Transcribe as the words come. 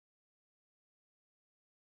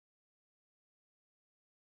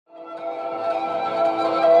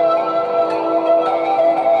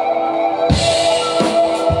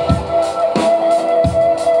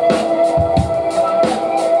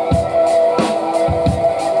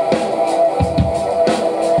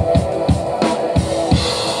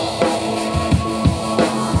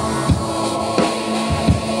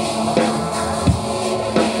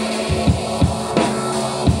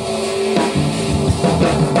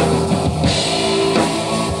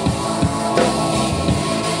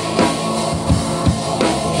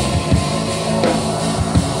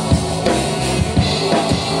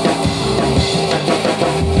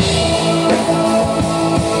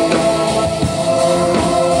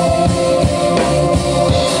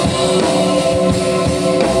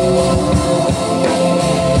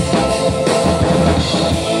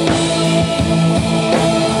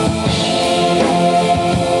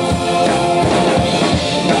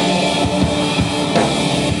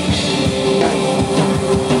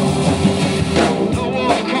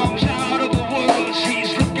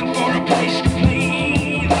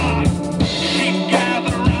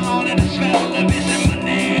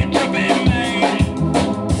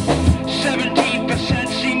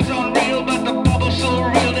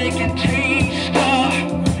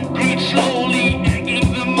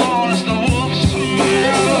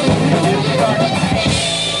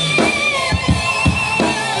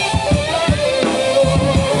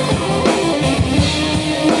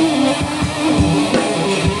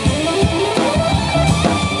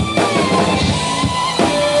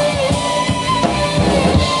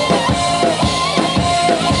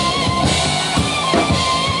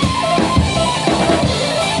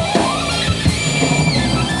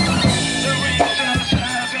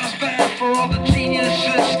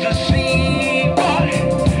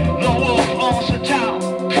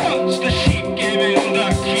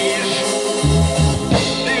ways.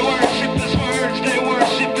 They worship his words, they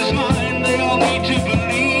worship his mind. They all need to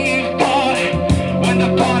believe, but when the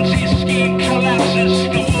Ponzi scheme collapses,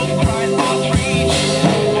 the wolf cries for reach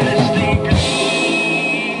as they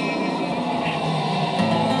bleed.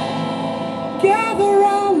 Gather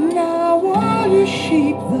round now, all you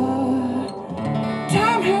sheep, the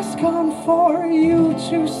time has come for you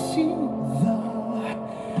to see the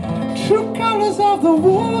true colors of the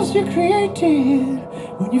wolves you created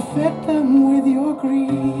when you fed them with your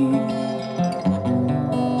greed.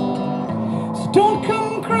 So don't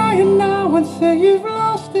come crying now and say you've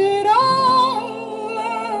lost it all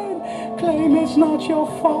and claim it's not your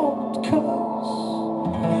fault, 'cause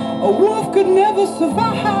a wolf could never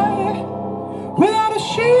survive without a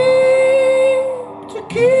sheep to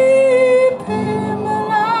keep him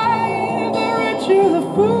alive. The richer the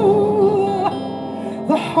fool,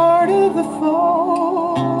 the harder the fall.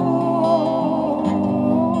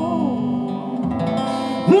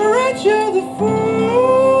 The richer the fool,